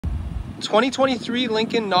2023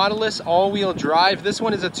 Lincoln Nautilus all-wheel drive. This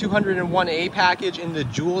one is a 201A package in the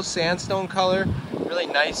jewel sandstone color. Really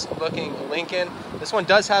nice looking Lincoln. This one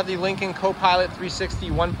does have the Lincoln Copilot 360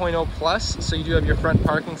 1.0 Plus, so you do have your front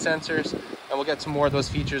parking sensors, and we'll get to more of those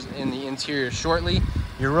features in the interior shortly.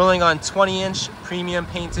 You're rolling on 20-inch premium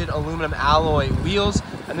painted aluminum alloy wheels,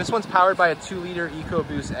 and this one's powered by a 2-liter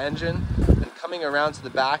EcoBoost engine. And coming around to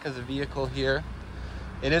the back of the vehicle here,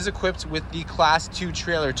 it is equipped with the Class 2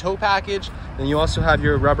 trailer tow package. Then you also have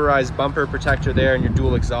your rubberized bumper protector there and your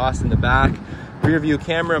dual exhaust in the back. Rear view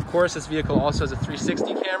camera, of course. This vehicle also has a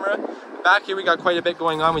 360 camera. Back here we got quite a bit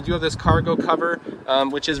going on. We do have this cargo cover,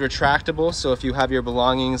 which is retractable. So if you have your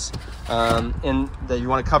belongings that you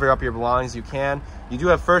want to cover up your belongings, you can. You do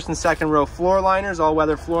have first and second row floor liners,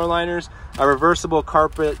 all-weather floor liners, a reversible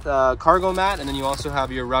carpet cargo mat, and then you also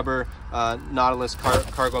have your rubber Nautilus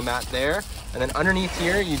cargo mat there. And then underneath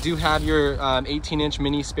here, you do have your 18-inch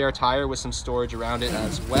mini spare tire with some storage around it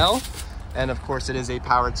as well. And of course, it is a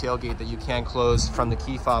power tailgate that you can close from the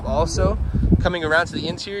key fob also. Coming around to the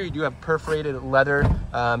interior, you do have perforated leather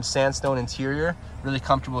sandstone interior, really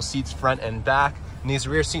comfortable seats front and back. And these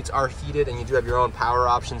rear seats are heated, and you do have your own power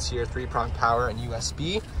options here, 3-prong power and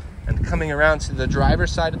USB. And coming around to the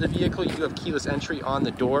driver's side of the vehicle, you do have keyless entry on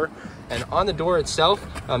the door. And on the door itself,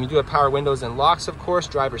 you do have power windows and locks, of course,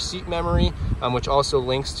 driver seat memory, which also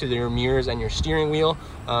links to your mirrors and your steering wheel,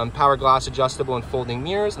 power glass adjustable and folding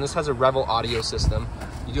mirrors, and this has a Revel audio system.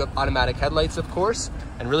 You do have automatic headlights, of course,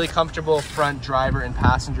 and really comfortable front driver and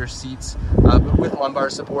passenger seats with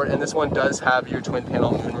lumbar support. And this one does have your twin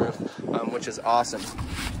panel moonroof, which is awesome.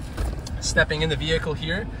 Stepping in the vehicle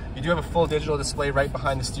here, you do have a full digital display right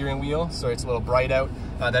behind the steering wheel, so it's a little bright out.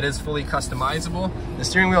 That is fully customizable. The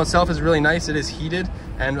steering wheel itself is really nice. It is heated,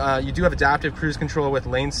 and you do have adaptive cruise control with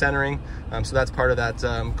lane centering, so that's part of that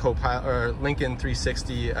Copilot or Lincoln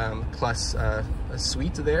 360 Plus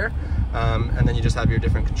suite there. And then you just have your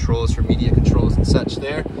different controls for media controls and such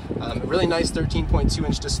there. A really nice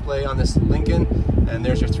 13.2-inch display on this Lincoln, and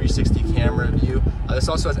there's your 360 camera view. This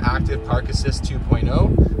also has active park assist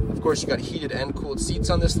 2.0. Of course, you got heated and cooled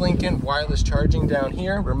seats on this Lincoln, wireless charging down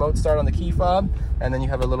here, remote start on the key fob, and then you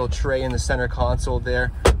have a little tray in the center console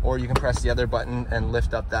there, or you can press the other button and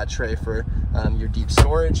lift up that tray for your deep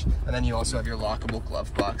storage. And then you also have your lockable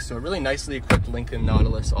glove box. So a really nicely equipped Lincoln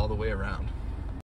Nautilus all the way around.